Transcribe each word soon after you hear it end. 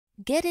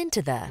Get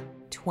into the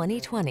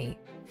 2020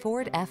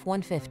 Ford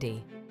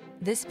F-150.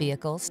 This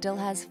vehicle still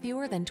has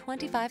fewer than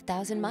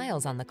 25,000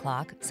 miles on the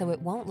clock, so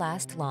it won't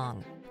last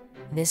long.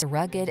 This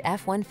rugged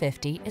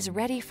F-150 is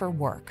ready for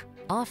work,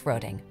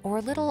 off-roading, or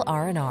a little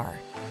R&R.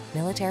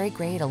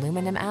 Military-grade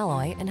aluminum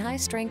alloy and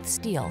high-strength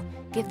steel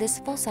give this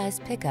full-size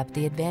pickup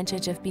the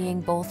advantage of being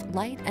both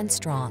light and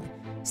strong,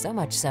 so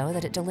much so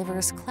that it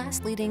delivers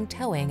class-leading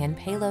towing and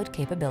payload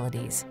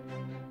capabilities.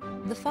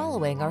 The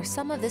following are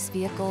some of this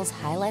vehicle's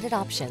highlighted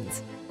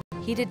options: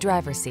 heated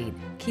driver's seat,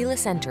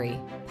 keyless entry,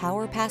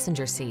 power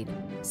passenger seat,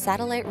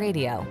 satellite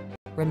radio,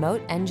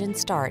 remote engine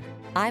start,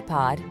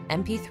 iPod,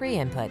 MP3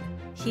 input,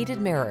 heated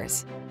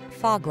mirrors,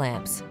 fog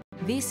lamps,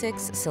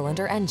 V6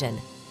 cylinder engine,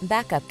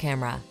 backup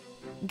camera.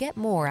 Get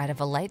more out of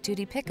a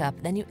light-duty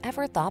pickup than you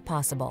ever thought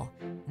possible.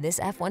 This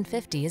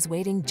F-150 is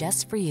waiting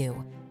just for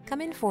you.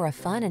 Come in for a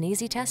fun and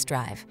easy test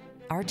drive.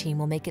 Our team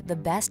will make it the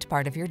best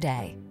part of your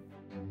day.